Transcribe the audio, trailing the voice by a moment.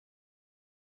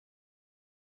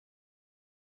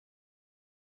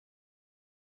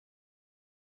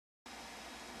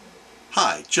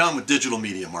Hi, John with Digital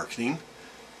Media Marketing.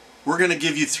 We're going to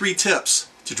give you 3 tips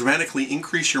to dramatically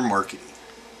increase your marketing.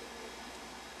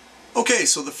 Okay,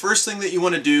 so the first thing that you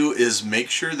want to do is make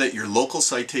sure that your local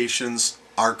citations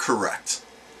are correct.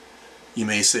 You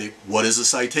may say, what is a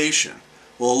citation?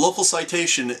 Well, a local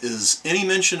citation is any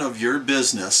mention of your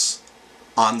business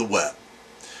on the web.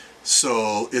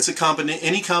 So it's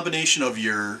any combination of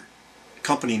your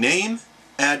company name,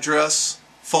 address,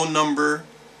 phone number,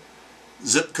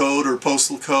 zip code or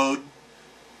postal code,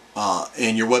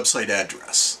 and your website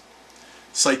address.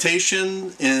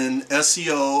 Citation and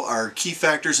SEO are key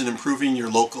factors in improving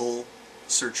your local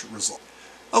search result.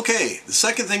 Okay, the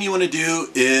second thing you want to do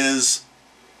is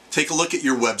take a look at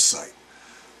your website.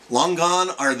 Long gone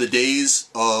are the days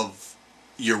of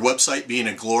your website being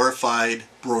a glorified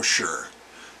brochure.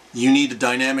 You need a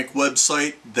dynamic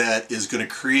website that is going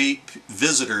to create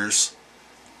visitors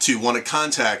to want to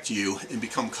contact you and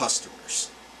become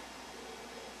customers.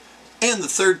 And the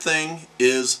third thing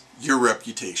is your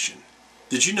reputation.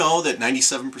 Did you know that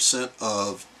 97%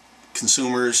 of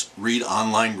consumers read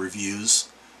online reviews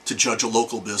to judge a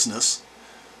local business?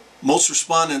 Most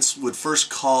respondents would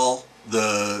first call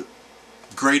the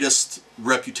greatest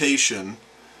reputation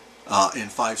in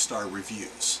 5-star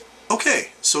reviews. Okay,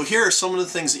 so here are some of the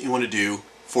things that you want to do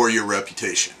for your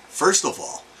reputation. First of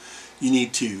all, you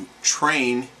need to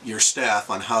train your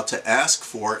staff on how to ask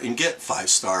for and get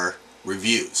 5-star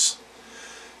reviews.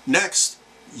 Next,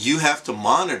 you have to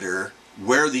monitor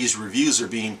where these reviews are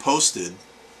being posted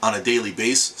on a daily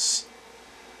basis.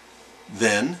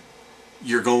 Then,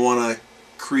 you're going to want to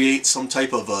create some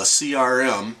type of a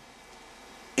CRM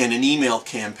and an email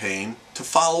campaign to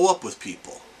follow up with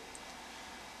people.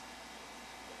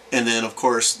 And then, of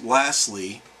course,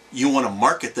 lastly, you want to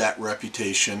market that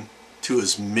reputation to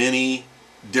as many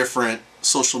different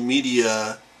social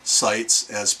media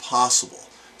sites as possible.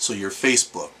 So your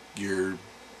Facebook, your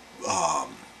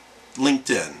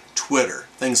LinkedIn, Twitter,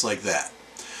 things like that.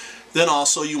 Then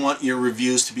also you want your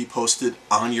reviews to be posted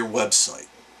on your website.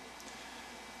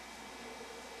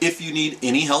 If you need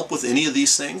any help with any of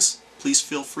these things, please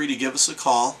feel free to give us a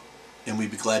call and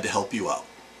we'd be glad to help you out.